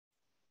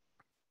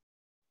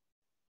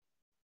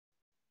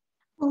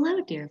Hello,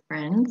 dear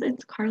friends.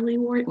 It's Carly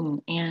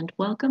Whorton, and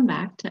welcome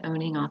back to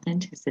Owning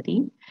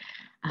Authenticity.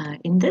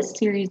 In this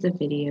series of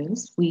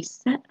videos, we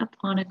set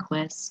upon a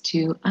quest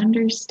to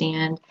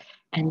understand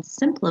and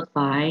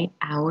simplify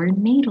our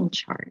natal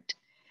chart.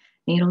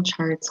 Natal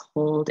charts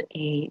hold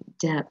a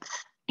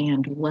depth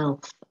and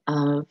wealth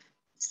of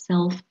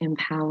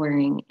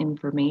self-empowering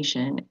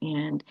information.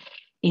 And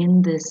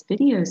in this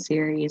video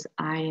series,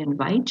 I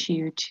invite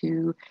you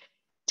to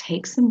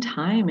take some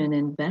time and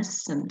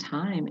invest some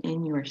time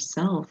in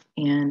yourself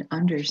and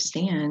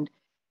understand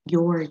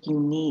your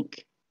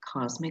unique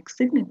cosmic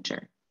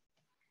signature.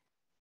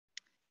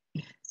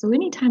 So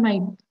anytime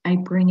I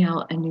bring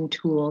out a new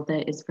tool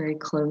that is very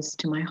close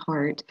to my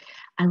heart,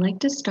 I like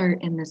to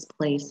start in this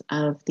place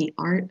of the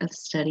art of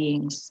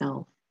studying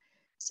self.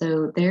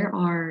 So there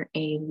are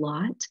a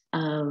lot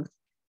of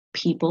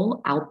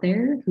people out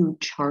there who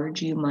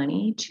charge you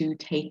money to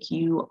take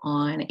you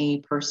on a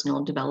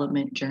personal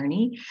development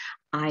journey.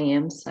 I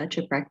am such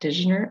a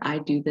practitioner. I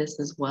do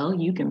this as well.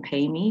 You can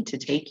pay me to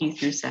take you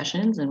through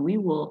sessions and we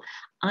will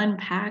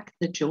unpack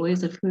the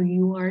joys of who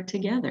you are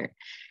together.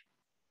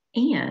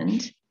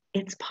 And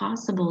it's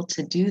possible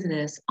to do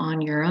this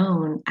on your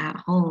own at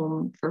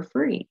home for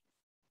free.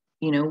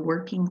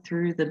 Working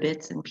through the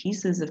bits and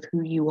pieces of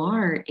who you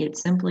are, it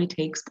simply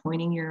takes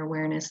pointing your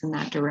awareness in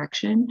that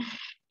direction.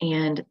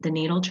 And the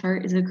natal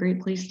chart is a great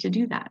place to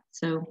do that.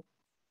 So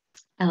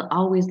I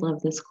always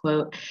love this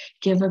quote: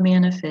 give a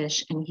man a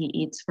fish and he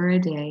eats for a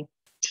day.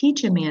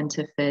 Teach a man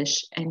to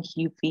fish and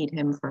you feed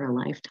him for a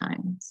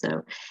lifetime.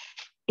 So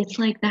it's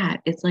like that.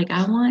 It's like,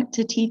 I want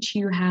to teach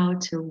you how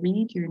to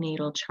read your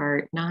natal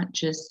chart, not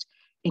just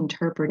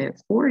interpret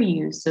it for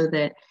you, so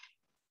that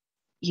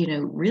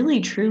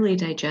really truly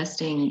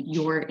digesting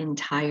your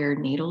entire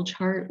natal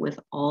chart with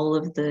all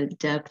of the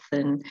depth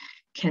and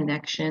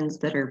connections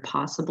that are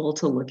possible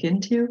to look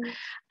into,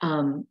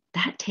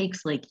 that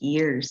takes like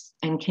years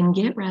and can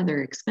get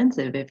rather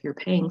expensive if you're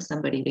paying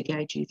somebody to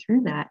guide you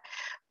through that.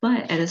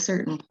 But at a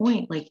certain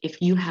point, like if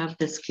you have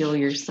the skill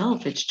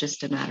yourself, it's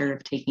just a matter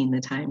of taking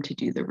the time to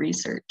do the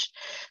research.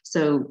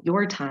 So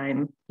your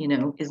time,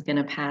 is going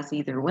to pass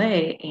either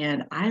way.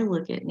 And I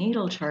look at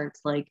natal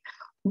charts like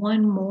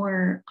one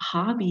more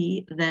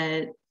hobby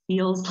that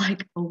feels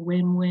like a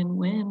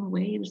win-win-win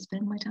way to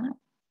spend my time.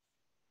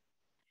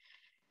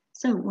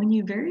 So when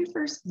you very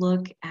first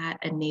look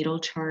at a natal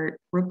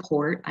chart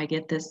report, I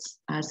get this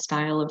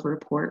style of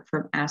report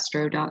from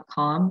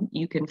astro.com.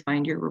 You can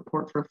find your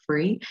report for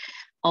free.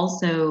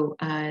 Also,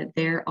 I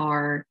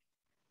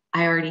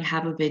already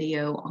have a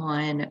video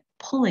on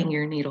pulling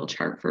your natal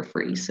chart for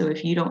free. So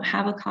if you don't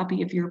have a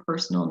copy of your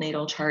personal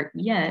natal chart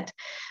yet,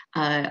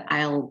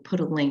 I'll put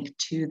a link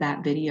to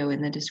that video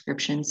in the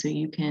description so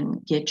you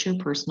can get your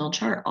personal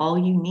chart. All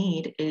you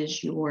need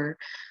is your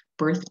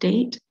birth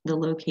date, the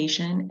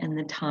location, and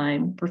the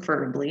time,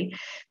 preferably,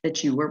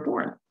 that you were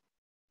born.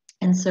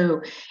 And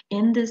so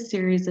in this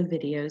series of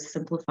videos,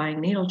 Simplifying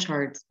Natal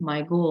Charts,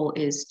 my goal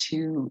is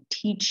to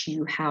teach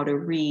you how to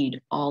read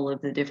all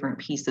of the different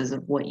pieces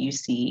of what you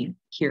see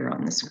here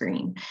on the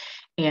screen.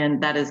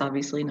 And that is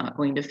obviously not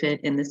going to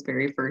fit in this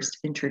very first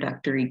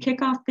introductory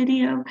kickoff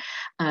video,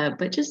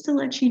 but just to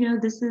let you know,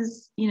 this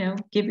is,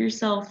 give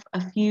yourself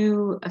a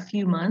few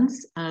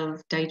months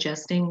of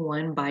digesting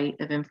one bite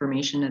of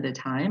information at a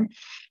time.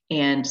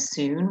 And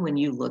soon when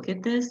you look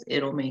at this,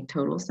 it'll make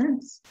total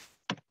sense.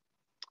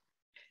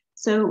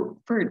 So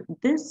for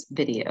this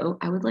video,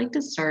 I would like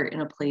to start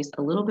in a place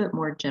a little bit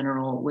more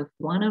general with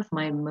one of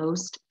my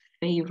most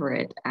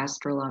favorite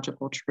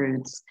astrological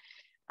truths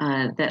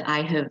that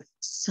I have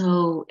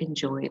so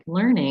enjoyed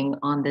learning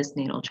on this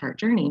natal chart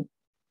journey.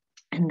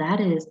 And that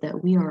is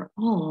that we are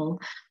all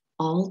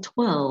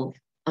 12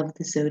 of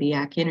the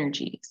zodiac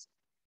energies.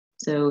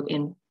 So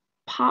in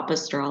pop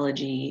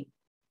astrology,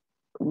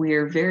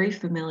 we're very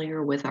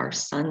familiar with our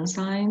sun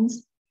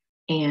signs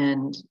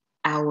and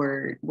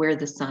where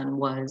the sun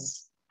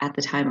was at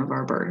the time of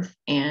our birth.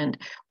 And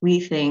we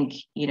think,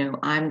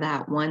 I'm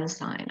that one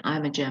sign,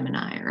 I'm a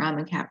Gemini or I'm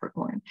a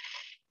Capricorn.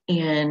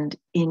 And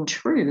in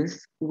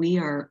truth, we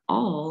are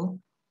all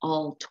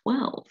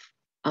 12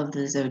 of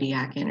the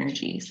zodiac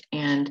energies.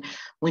 And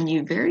when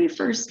you very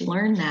first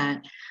learn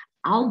that,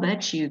 I'll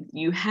bet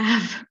you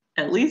have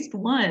at least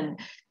one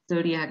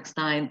zodiac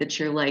sign that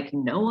you're like,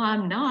 no,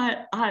 I'm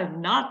not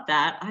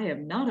that. I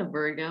am not a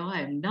Virgo.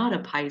 I am not a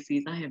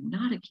Pisces. I am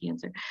not a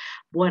Cancer.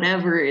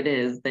 Whatever it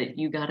is that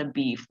you got a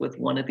beef with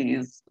one of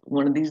these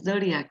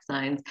zodiac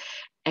signs,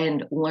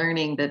 and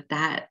learning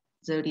that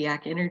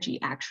zodiac energy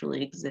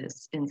actually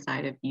exists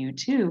inside of you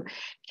too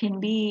can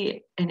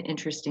be an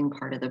interesting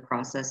part of the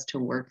process to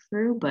work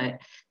through, but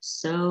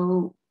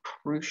so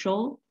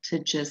crucial to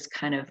just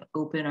kind of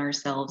open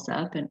ourselves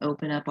up and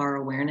open up our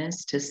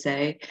awareness to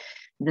say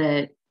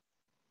that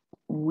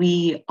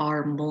we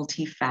are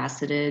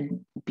multifaceted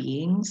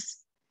beings.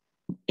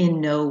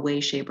 In no way,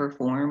 shape, or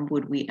form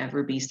would we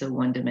ever be so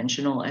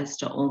one-dimensional as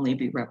to only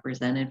be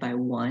represented by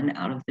one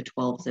out of the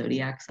 12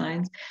 zodiac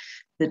signs.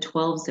 The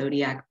 12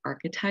 zodiac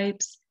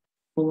archetypes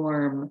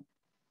form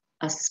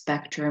a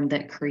spectrum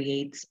that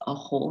creates a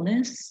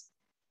wholeness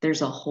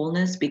there's a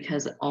wholeness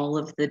because all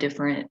of the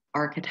different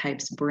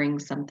archetypes bring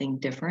something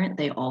different.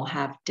 They all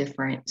have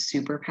different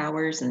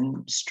superpowers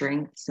and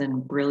strengths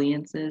and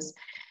brilliances.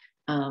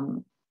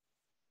 Um,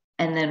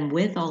 and then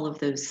with all of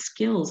those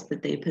skills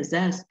that they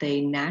possess,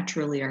 they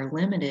naturally are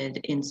limited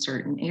in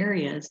certain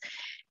areas.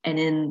 And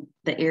in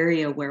the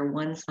area where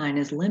one sign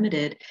is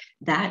limited,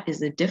 that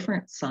is a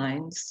different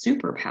sign's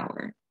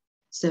superpower.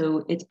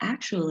 So it's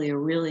actually a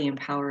really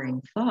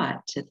empowering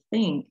thought to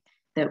think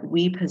that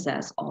we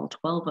possess all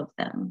 12 of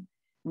them.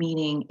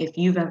 Meaning, if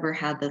you've ever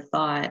had the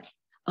thought,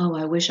 oh,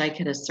 I wish I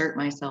could assert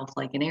myself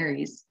like an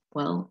Aries,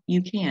 well,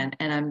 you can.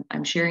 And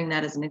I'm sharing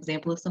that as an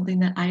example of something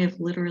that I have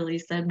literally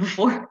said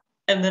before.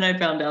 And then I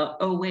found out,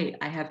 oh, wait,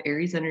 I have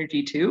Aries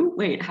energy too.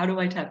 Wait, how do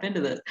I tap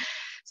into this?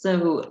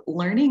 So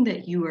learning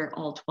that you are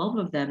all 12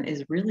 of them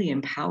is really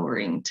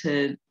empowering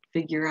to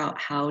figure out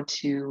how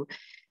to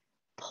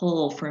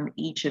pull from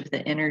each of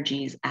the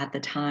energies at the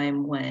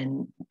time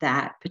when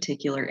that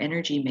particular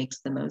energy makes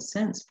the most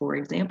sense. For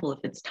example, if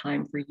it's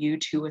time for you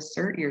to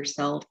assert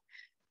yourself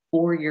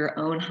for your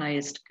own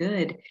highest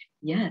good,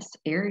 yes,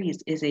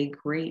 Aries is a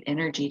great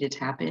energy to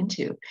tap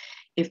into.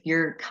 If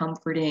you're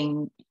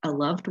comforting a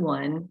loved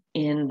one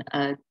in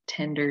a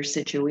tender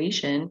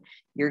situation,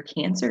 your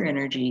Cancer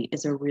energy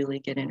is a really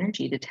good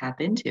energy to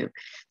tap into.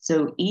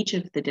 So each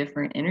of the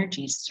different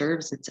energies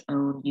serves its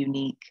own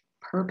unique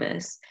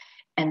purpose.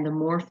 And the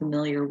more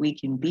familiar we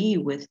can be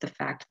with the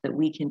fact that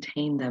we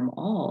contain them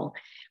all,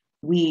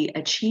 we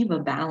achieve a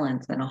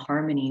balance and a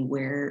harmony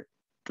where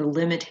the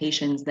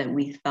limitations that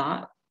we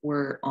thought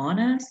were on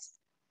us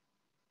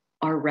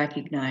are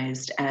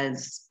recognized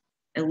as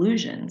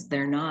illusions.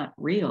 They're not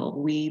real.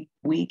 We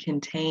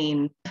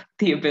contain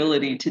the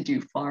ability to do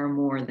far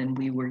more than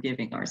we were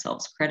giving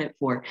ourselves credit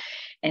for.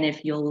 And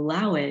if you'll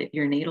allow it,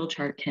 your natal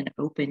chart can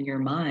open your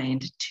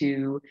mind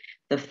to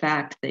the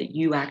fact that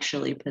you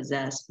actually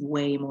possess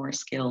way more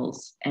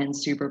skills and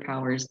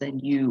superpowers than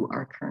you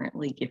are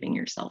currently giving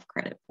yourself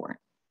credit for.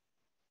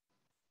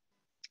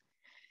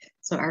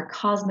 So our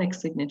cosmic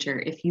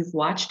signature, if you've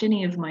watched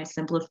any of my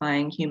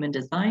simplifying human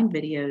design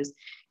videos,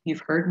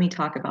 you've heard me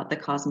talk about the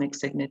cosmic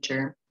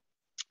signature.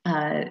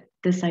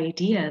 This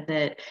idea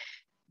that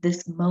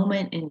this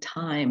moment in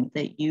time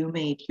that you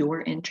made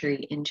your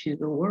entry into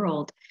the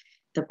world,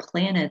 the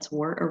planets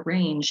were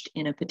arranged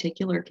in a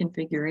particular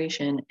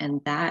configuration,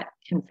 and that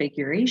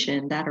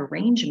configuration, that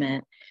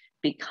arrangement,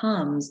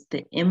 becomes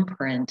the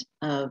imprint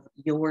of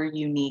your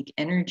unique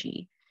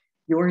energy.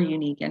 Your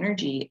unique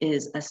energy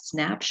is a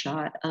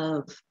snapshot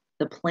of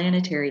the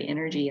planetary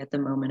energy at the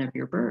moment of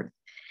your birth.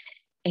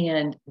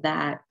 And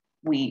that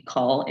we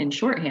call in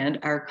shorthand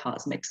our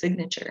cosmic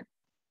signature.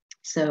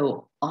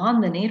 So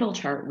on the natal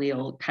chart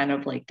wheel, kind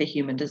of like the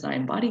human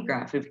design body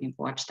graph, if you've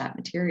watched that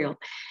material,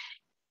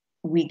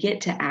 we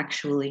get to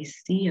actually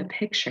see a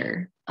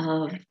picture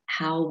of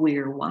how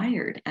we're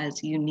wired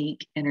as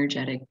unique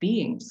energetic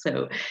beings.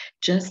 So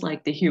just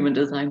like the human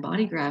design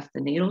body graph,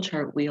 the natal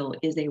chart wheel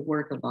is a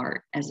work of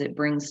art as it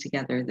brings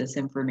together this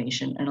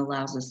information and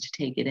allows us to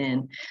take it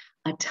in,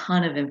 a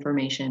ton of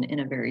information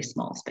in a very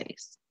small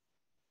space.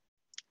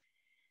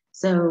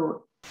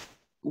 So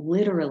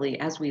literally,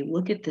 as we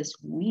look at this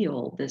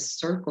wheel, this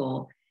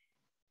circle,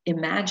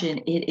 imagine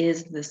it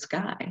is the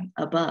sky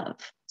above.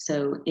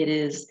 So it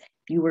is,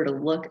 if you were to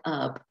look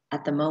up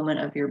at the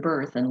moment of your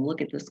birth and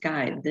look at the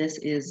sky, this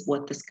is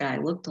what the sky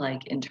looked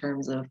like in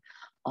terms of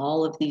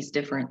all of these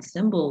different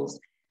symbols.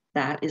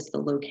 That is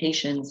the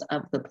locations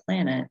of the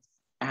planets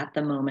at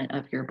the moment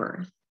of your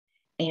birth.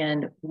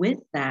 And with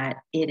that,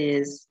 it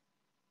is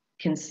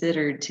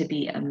considered to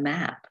be a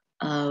map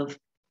of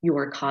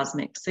your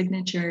cosmic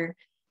signature.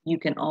 You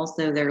can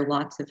also, there are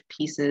lots of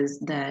pieces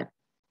that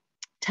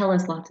tell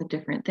us lots of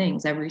different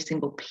things. Every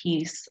single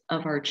piece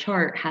of our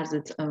chart has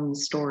its own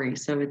story.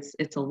 So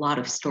it's a lot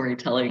of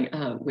storytelling,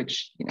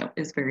 which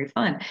is very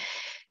fun.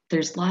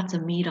 There's lots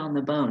of meat on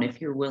the bone if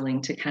you're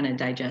willing to kind of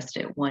digest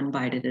it one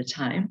bite at a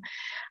time.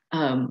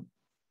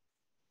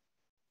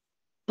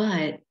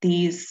 But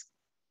these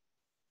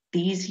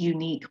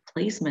unique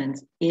placements,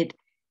 it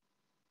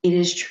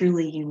is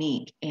truly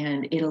unique,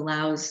 and it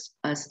allows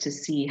us to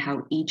see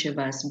how each of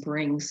us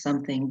brings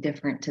something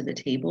different to the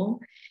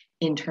table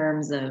in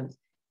terms of,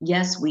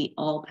 yes, we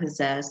all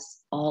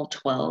possess all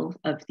 12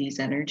 of these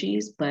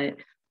energies, but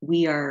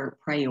we are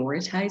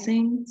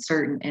prioritizing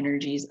certain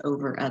energies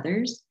over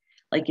others.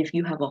 Like if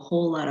you have a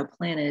whole lot of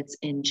planets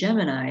in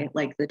Gemini,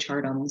 like the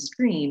chart on the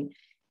screen,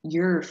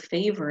 you're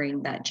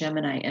favoring that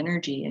Gemini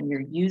energy and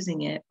you're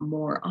using it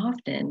more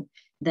often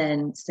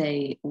than,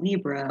 say,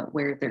 Libra,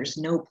 where there's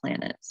no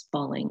planets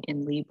falling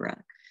in Libra.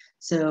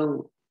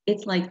 So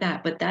it's like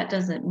that, but that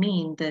doesn't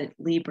mean that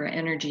Libra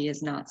energy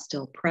is not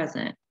still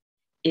present.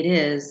 It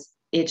is,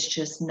 it's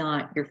just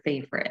not your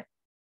favorite.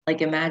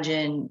 Like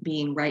imagine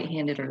being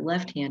right-handed or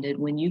left-handed.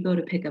 When you go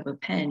to pick up a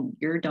pen,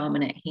 your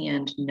dominant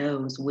hand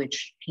knows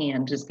which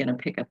hand is going to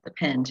pick up the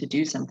pen to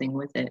do something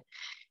with it.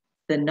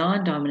 The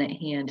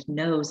non-dominant hand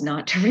knows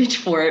not to reach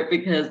for it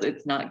because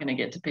it's not going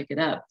to get to pick it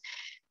up.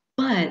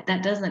 But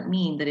that doesn't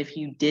mean that if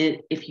you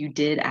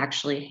did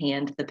actually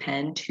hand the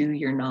pen to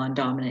your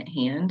non-dominant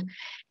hand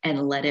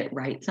and let it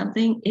write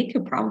something, it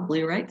could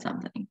probably write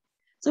something.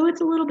 So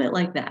it's a little bit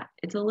like that.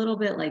 It's a little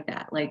bit like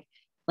that.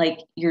 Like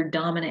your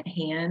dominant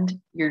hand,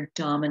 your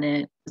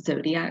dominant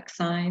zodiac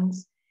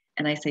signs.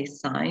 And I say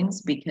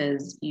signs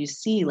because you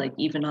see, like,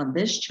 even on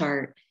this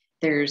chart,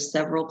 there's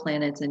several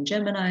planets in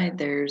Gemini.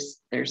 There's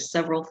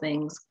several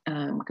things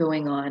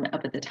going on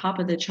up at the top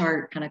of the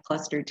chart, kind of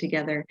clustered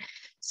together.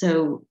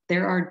 So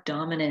there are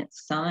dominant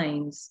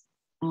signs,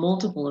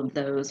 multiple of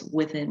those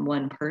within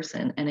one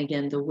person. And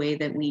again, the way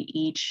that we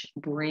each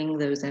bring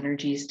those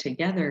energies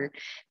together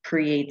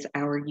creates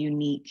our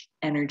unique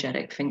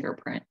energetic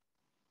fingerprint.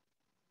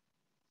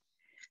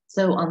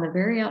 So on the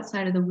very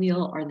outside of the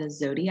wheel are the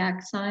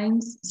zodiac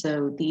signs.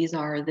 So these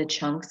are the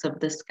chunks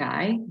of the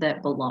sky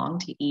that belong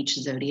to each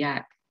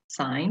zodiac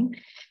sign.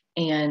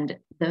 And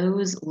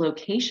those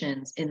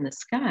locations in the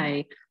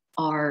sky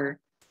are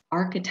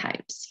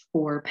archetypes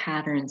for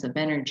patterns of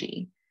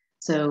energy.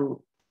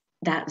 So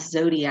that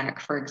zodiac,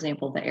 for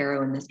example, the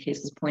arrow in this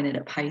case is pointed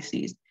at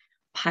Pisces.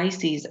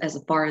 Pisces,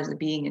 as far as it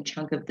being a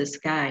chunk of the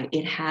sky,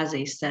 it has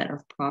a set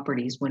of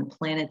properties. When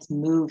planets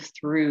move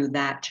through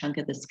that chunk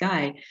of the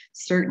sky,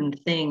 certain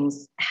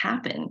things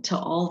happen to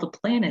all the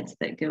planets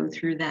that go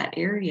through that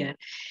area.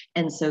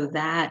 And so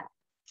that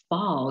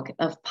fog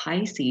of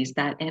Pisces,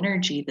 that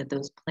energy that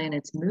those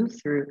planets move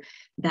through,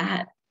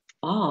 that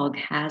fog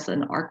has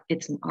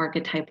it's an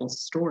archetypal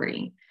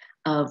story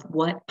of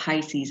what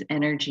Pisces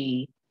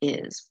energy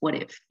is, what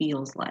it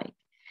feels like.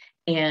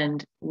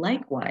 And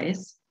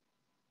likewise,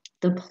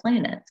 the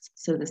planets,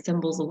 so the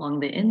symbols along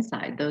the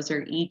inside, those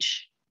are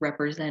each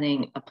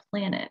representing a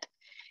planet.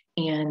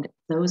 And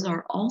those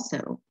are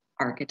also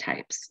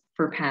archetypes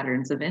for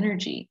patterns of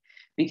energy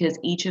because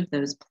each of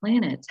those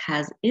planets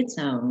has its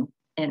own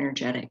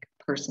energetic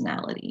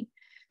personality.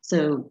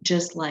 So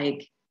just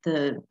like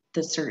the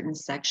certain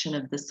section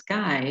of the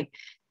sky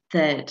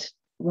that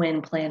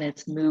when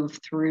planets move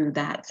through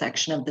that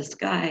section of the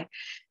sky,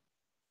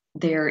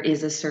 there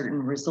is a certain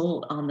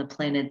result on the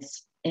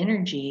planet's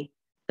energy.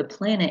 The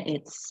planet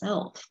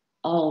itself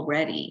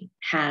already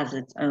has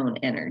its own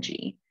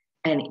energy.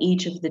 And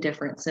each of the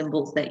different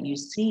symbols that you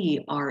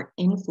see are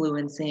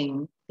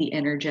influencing the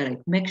energetic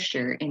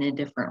mixture in a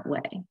different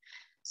way.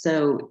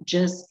 So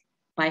just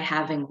by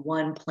having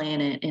one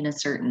planet in a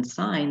certain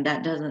sign,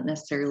 that doesn't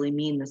necessarily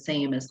mean the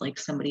same as like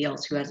somebody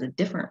else who has a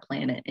different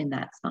planet in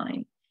that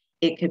sign.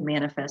 It could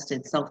manifest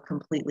itself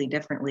completely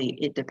differently.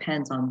 It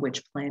depends on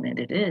which planet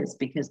it is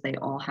because they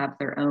all have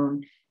their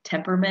own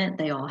temperament,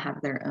 they all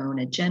have their own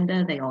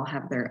agenda, they all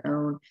have their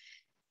own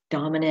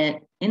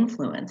dominant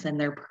influence and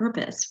their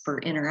purpose for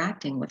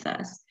interacting with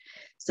us.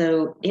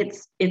 So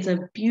it's a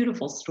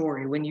beautiful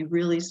story when you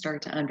really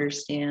start to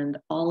understand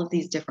all of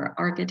these different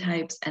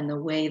archetypes and the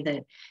way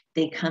that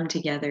they come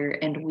together,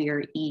 and we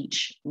are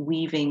each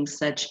weaving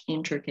such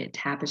intricate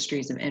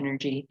tapestries of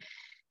energy.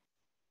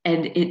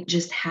 And it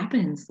just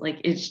happens, like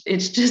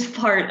it's just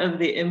part of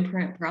the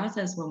imprint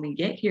process when we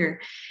get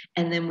here.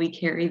 And then we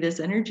carry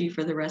this energy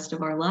for the rest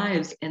of our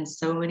lives. And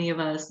so many of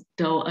us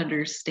don't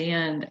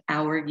understand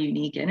our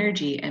unique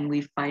energy, and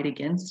we fight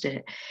against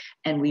it,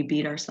 and we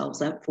beat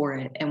ourselves up for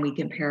it, and we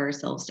compare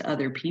ourselves to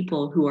other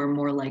people who are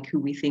more like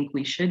who we think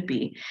we should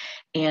be.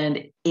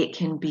 And it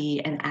can be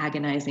an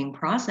agonizing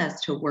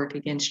process to work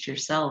against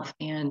yourself.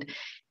 And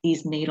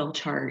these natal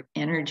chart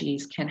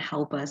energies can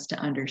help us to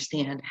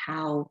understand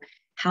how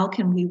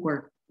can we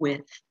work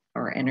with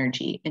our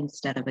energy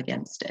instead of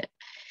against it.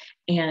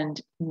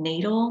 And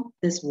natal,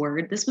 this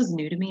word, this was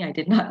new to me. I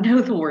did not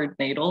know the word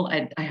natal.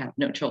 I have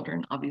no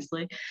children,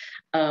 obviously,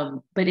 but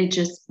it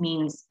just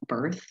means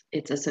birth.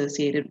 It's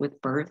associated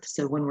with birth.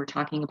 So when we're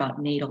talking about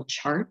natal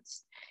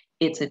charts,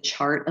 it's a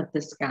chart of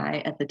the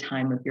sky at the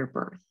time of your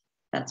birth.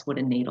 That's what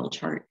a natal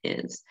chart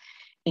is.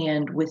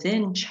 And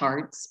within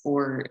charts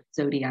or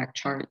zodiac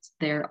charts,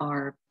 there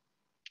are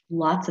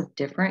lots of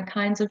different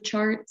kinds of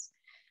charts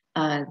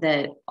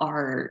that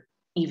are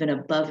even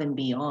above and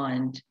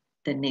beyond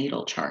the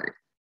natal chart.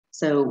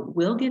 So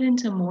we'll get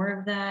into more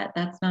of that.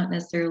 That's not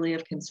necessarily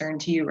of concern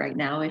to you right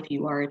now if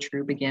you are a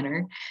true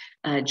beginner.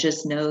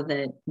 Just know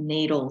that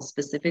natal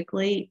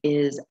specifically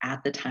is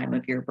at the time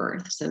of your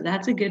birth. So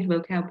that's a good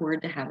vocab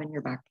word to have in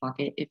your back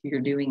pocket if you're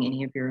doing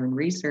any of your own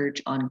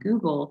research on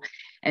Google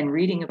and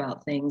reading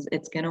about things.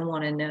 It's going to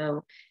want to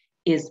know,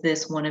 is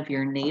this one of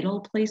your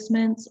natal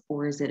placements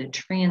or is it a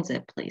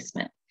transit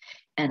placement?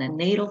 And a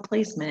natal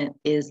placement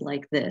is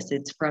like this.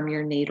 It's from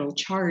your natal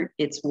chart.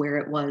 It's where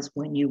it was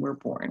when you were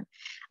born.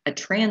 A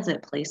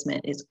transit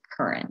placement is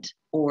current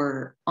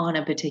or on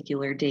a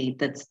particular date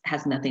that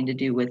has nothing to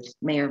do with,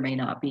 may or may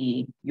not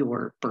be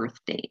your birth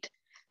date.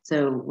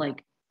 So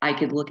like I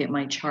could look at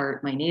my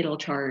chart, my natal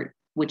chart,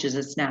 which is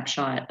a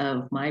snapshot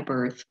of my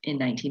birth in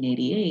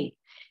 1988.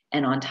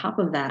 And on top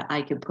of that,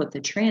 I could put the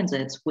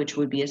transits, which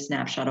would be a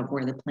snapshot of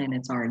where the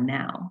planets are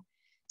now.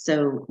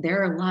 So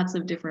there are lots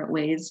of different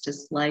ways to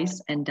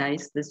slice and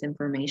dice this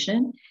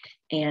information.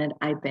 And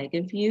I beg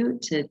of you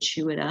to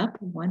chew it up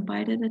one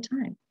bite at a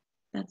time.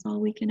 That's all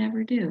we can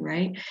ever do,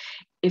 right?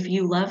 If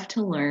you love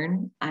to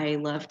learn, I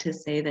love to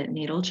say that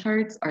natal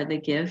charts are the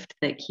gift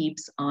that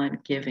keeps on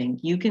giving.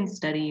 You can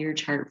study your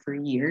chart for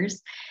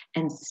years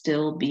and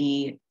still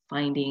be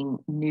finding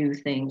new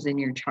things in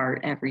your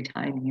chart every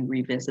time you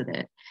revisit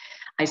it.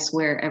 I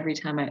swear every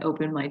time I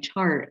open my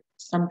chart,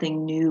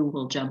 something new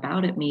will jump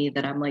out at me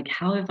that I'm like,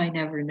 how have I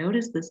never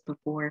noticed this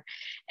before?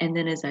 And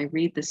then as I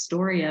read the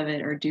story of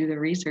it or do the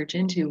research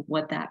into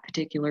what that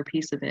particular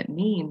piece of it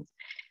means,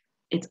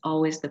 it's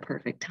always the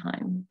perfect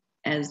time.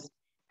 As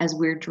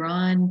we're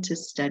drawn to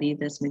study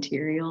this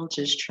material,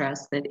 just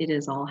trust that it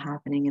is all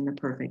happening in the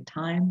perfect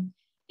time.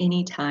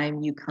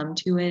 Anytime you come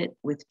to it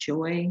with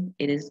joy,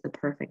 it is the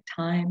perfect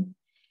time.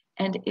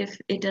 And if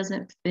it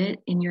doesn't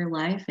fit in your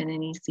life in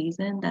any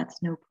season,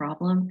 that's no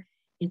problem.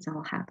 It's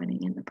all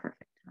happening in the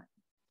perfect time.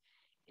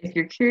 If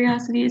your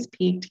curiosity is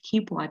piqued,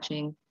 keep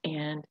watching.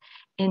 And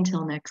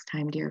until next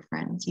time, dear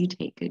friends, you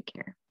take good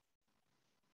care.